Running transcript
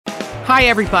Hi,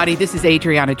 everybody. This is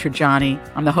Adriana Trajani.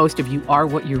 I'm the host of You Are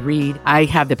What You Read. I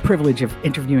have the privilege of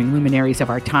interviewing luminaries of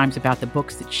our times about the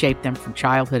books that shaped them from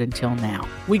childhood until now.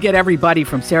 We get everybody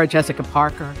from Sarah Jessica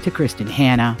Parker to Kristen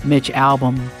Hanna, Mitch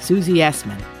Albom, Susie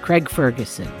Essman, Craig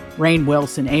Ferguson, Rainn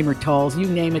Wilson, Amor Tolls, you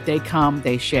name it, they come,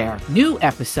 they share. New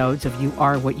episodes of You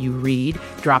Are What You Read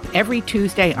drop every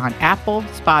Tuesday on Apple,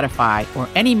 Spotify, or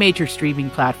any major streaming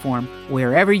platform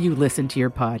wherever you listen to your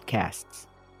podcasts.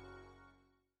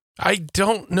 I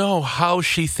don't know how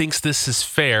she thinks this is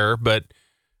fair, but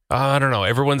I don't know.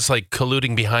 Everyone's like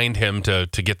colluding behind him to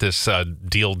get this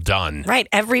deal done. Right.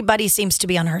 Everybody seems to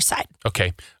be on her side.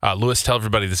 Okay. Lewis, tell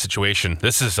everybody the situation.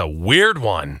 This is a weird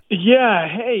one. Yeah.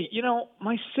 Hey,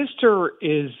 my sister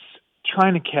is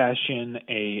trying to cash in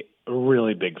a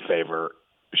really big favor.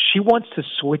 She wants to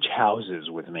switch houses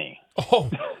with me.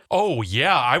 Oh,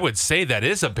 yeah. I would say that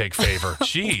is a big favor.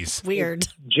 Jeez. Weird.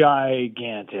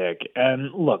 Gigantic.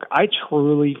 And look, I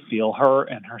truly feel her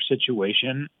and her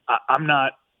situation. I'm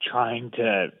not trying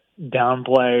to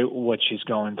downplay what she's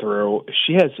going through.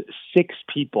 She has 6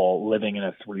 people living in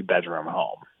a 3-bedroom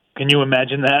home. Can you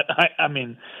imagine that? I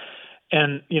mean,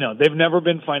 and, they've never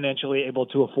been financially able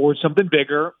to afford something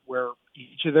bigger where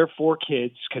each of their 4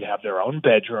 kids could have their own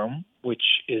bedroom, which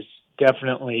is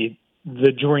definitely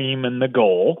the dream and the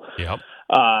goal. Yep.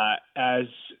 As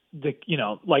the,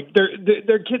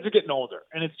 their kids are getting older,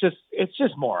 and it's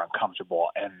just more uncomfortable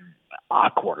and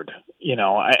awkward,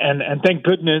 and thank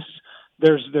goodness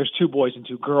there's 2 boys and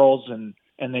 2 girls, and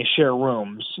they share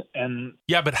rooms. And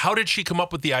yeah, but how did she come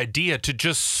up with the idea to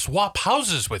just swap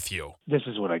houses with you? This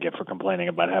is what I get for complaining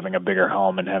about having a bigger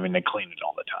home and having to clean it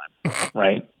all the time,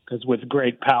 right? Because with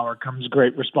great power comes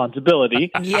great responsibility.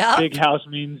 Yeah. Big house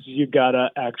means you gotta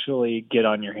actually get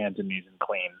on your hands and knees and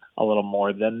clean a little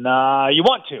more than you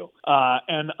want to.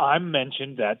 And I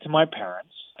mentioned that to my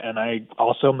parents, and I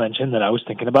also mentioned that I was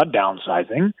thinking about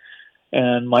downsizing.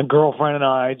 And my girlfriend and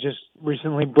I just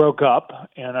recently broke up,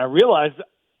 and I realized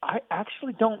I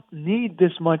actually don't need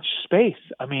this much space.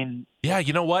 I mean... Yeah,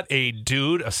 you know what? A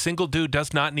single dude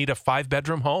does not need a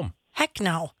 5-bedroom home. Heck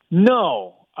no.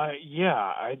 No.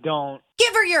 I don't...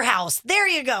 Give her your house. There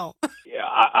you go. Yeah,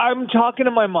 I'm talking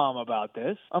to my mom about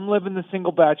this. I'm living the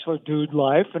single bachelor dude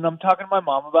life, and I'm talking to my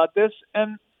mom about this,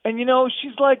 and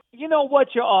she's like,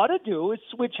 what you ought to do is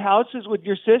switch houses with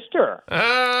your sister.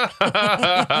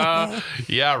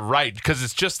 Yeah, right, because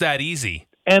it's just that easy.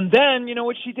 And then, you know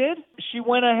what she did? She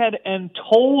went ahead and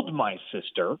told my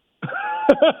sister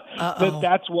that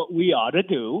that's what we ought to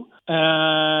do.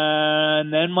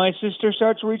 And then my sister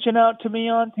starts reaching out to me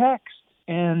on text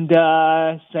and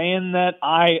saying that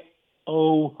I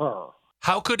owe her.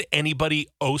 How could anybody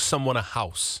owe someone a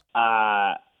house?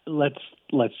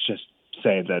 Let's just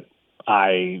say that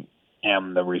I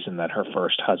am the reason that her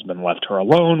first husband left her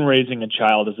alone, raising a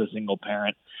child as a single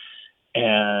parent,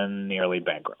 and nearly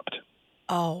bankrupt.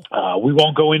 Oh. We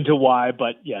won't go into why,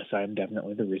 but yes, I am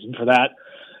definitely the reason for that.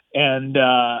 And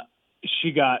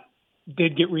she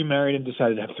did get remarried and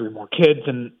decided to have 3 more kids,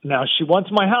 and now she wants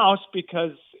my house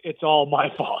because it's all my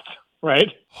fault, right?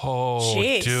 Oh,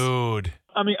 jeez. Dude.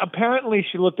 I mean, apparently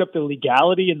she looked up the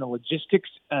legality and the logistics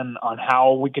and on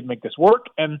how we could make this work,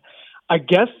 and I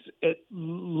guess it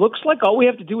looks like all we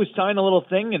have to do is sign a little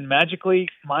thing, and magically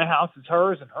my house is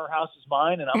hers and her house is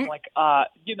mine. And I'm like,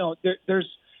 there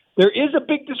is a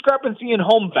big discrepancy in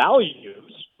home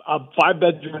values. A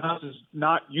 5-bedroom house is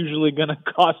not usually going to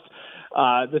cost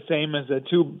the same as a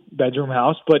 2-bedroom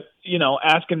house, but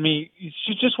asking me,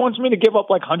 she just wants me to give up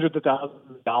like hundreds of thousands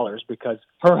of dollars because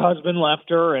her husband left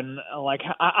her, and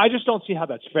I just don't see how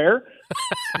that's fair,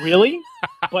 really.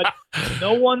 But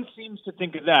no one seems to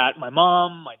think of that. My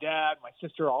mom, my dad, my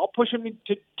sister, are all pushing me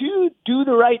to do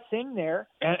the right thing there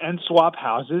and swap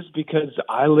houses because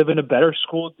I live in a better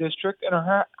school district, and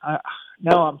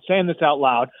now I'm saying this out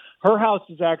loud. Her house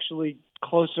is actually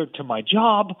closer to my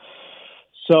job.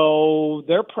 So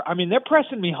they're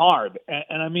pressing me hard,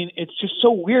 and I mean it's just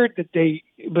so weird that they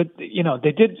did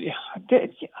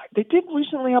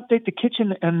recently update the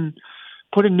kitchen and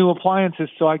put in new appliances.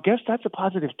 So I guess that's a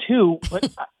positive too. But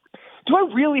do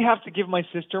I really have to give my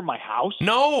sister my house?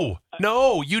 No,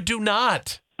 you do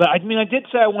not. But I mean, I did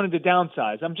say I wanted to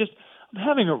downsize. I'm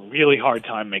having a really hard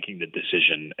time making the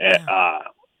decision.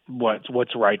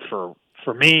 What's right for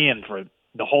me and for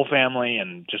the whole family,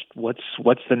 and just what's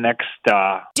the next...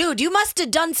 Dude, you must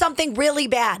have done something really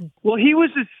bad. Well, he was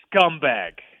a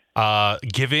scumbag.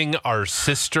 Giving our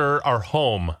sister our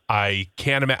home. I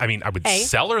can't imagine. I mean, I would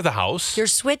sell her the house. You're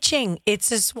switching.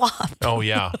 It's a swap. Oh,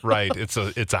 yeah, right. It's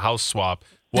a house swap.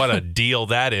 What a deal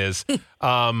that is.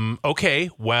 Okay,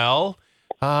 well,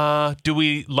 Do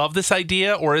we love this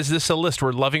idea, or is this a list?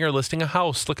 We're loving or listing a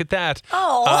house. Look at that.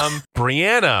 Oh.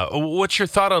 Brianna, what's your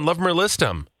thought on love 'em or list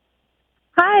 'em?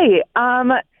 Hi.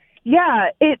 Yeah,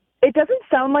 it doesn't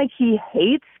sound like he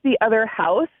hates the other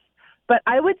house, but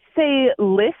I would say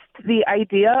list the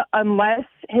idea unless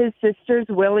his sister's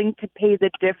willing to pay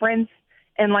the difference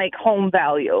in like home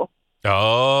value.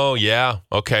 Oh, yeah.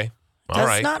 Okay. All Does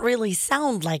right. not really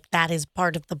sound like that is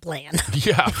part of the plan.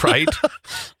 Yeah, right?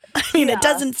 I mean, it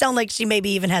doesn't sound like she maybe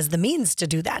even has the means to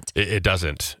do that. It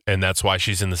doesn't. And that's why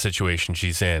she's in the situation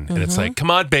she's in. And it's like, come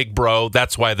on, big bro.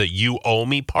 That's why the you owe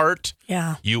me part.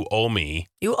 Yeah. You owe me.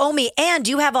 You owe me, and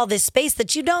you have all this space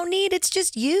that you don't need. It's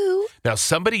just you. Now,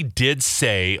 somebody did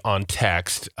say on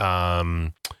text,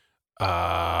 where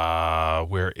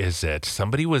is it?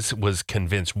 Somebody was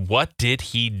convinced. What did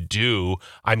he do?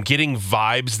 I'm getting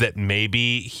vibes that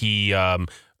maybe he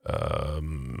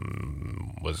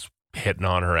was hitting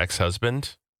on her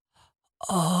ex-husband.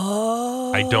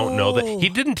 Oh. I don't know that. He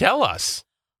didn't tell us.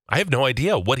 I have no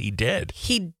idea what he did.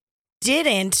 He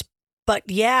didn't, but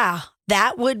yeah,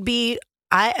 that would be,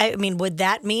 I mean, would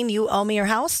that mean you owe me your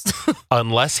house?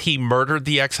 Unless he murdered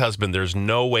the ex-husband, there's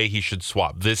no way he should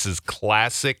swap. This is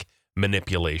classic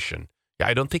manipulation.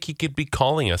 I don't think he could be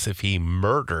calling us if he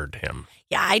murdered him.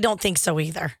 Yeah, I don't think so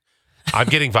either. I'm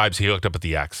getting vibes he hooked up with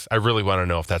the ex. I really want to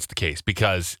know if that's the case,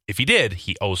 because if he did,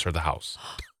 he owes her the house.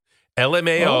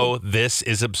 LMAO, This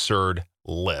is absurd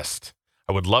list.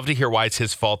 I would love to hear why it's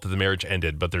his fault that the marriage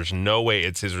ended, but there's no way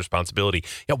it's his responsibility.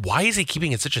 Yeah, why is he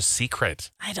keeping it such a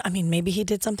secret? I mean, maybe he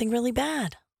did something really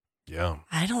bad. Yeah.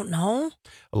 I don't know.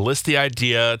 List the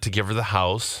idea to give her the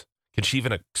house. Can she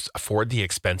even afford the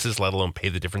expenses, let alone pay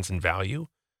the difference in value?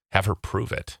 Have her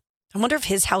prove it. I wonder if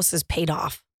his house is paid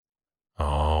off.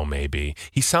 Oh, maybe.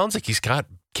 He sounds like he's got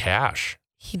cash.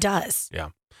 He does. Yeah.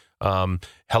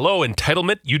 Hello,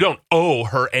 entitlement. You don't owe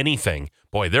her anything.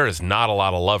 Boy, there is not a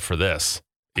lot of love for this.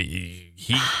 He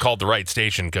called the right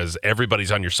station because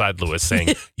everybody's on your side, Lewis,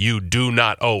 saying you do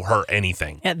not owe her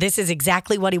anything. Yeah, this is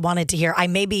exactly what he wanted to hear.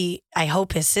 I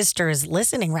hope his sister is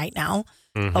listening right now.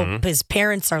 Hope his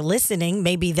parents are listening.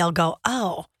 Maybe they'll go,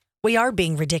 oh, we are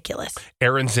being ridiculous.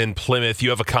 Aaron's in Plymouth.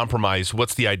 You have a compromise.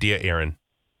 What's the idea, Aaron?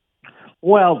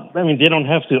 Well, I mean, they don't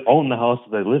have to own the house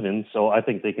that they live in, so I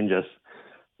think they can just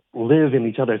live in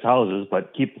each other's houses,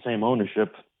 but keep the same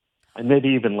ownership, and maybe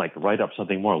even like write up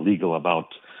something more legal about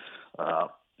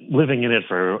living in it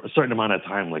for a certain amount of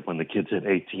time, like when the kids hit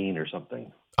 18 or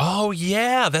something. Oh,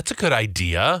 yeah, that's a good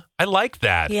idea. I like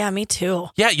that. Yeah, me too.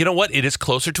 Yeah, you know what? It is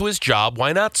closer to his job.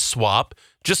 Why not swap?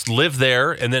 Just live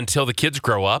there and then until the kids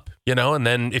grow up, and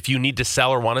then if you need to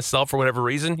sell or want to sell for whatever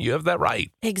reason, you have that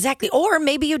right. Exactly. Or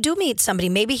maybe you do meet somebody.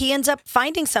 Maybe he ends up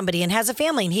finding somebody and has a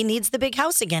family and he needs the big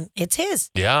house again. It's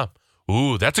his. Yeah.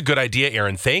 Ooh, that's a good idea,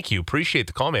 Aaron. Thank you. Appreciate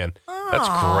the call, man. That's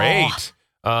Aw. great.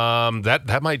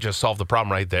 That might just solve the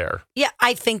problem right there. Yeah,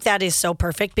 I think that is so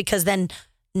perfect because then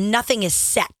nothing is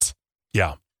set.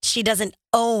 Yeah. She doesn't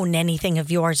own anything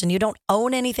of yours and you don't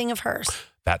own anything of hers.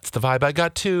 That's the vibe I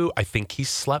got too. I think he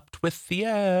slept with the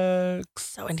ex.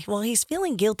 So, he's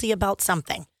feeling guilty about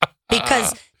something.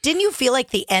 Because didn't you feel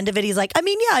like the end of it, he's like,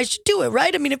 I should do it,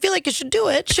 right? I feel like I should do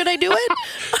it. Should I do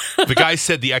it? The guy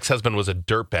said the ex-husband was a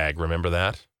dirtbag. Remember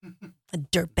that? A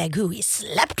dirtbag who he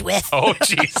slept with. Oh,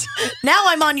 jeez. Now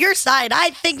I'm on your side.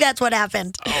 I think that's what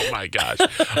happened. Oh, my gosh.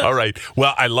 All right.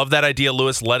 Well, I love that idea,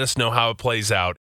 Lewis. Let us know how it plays out.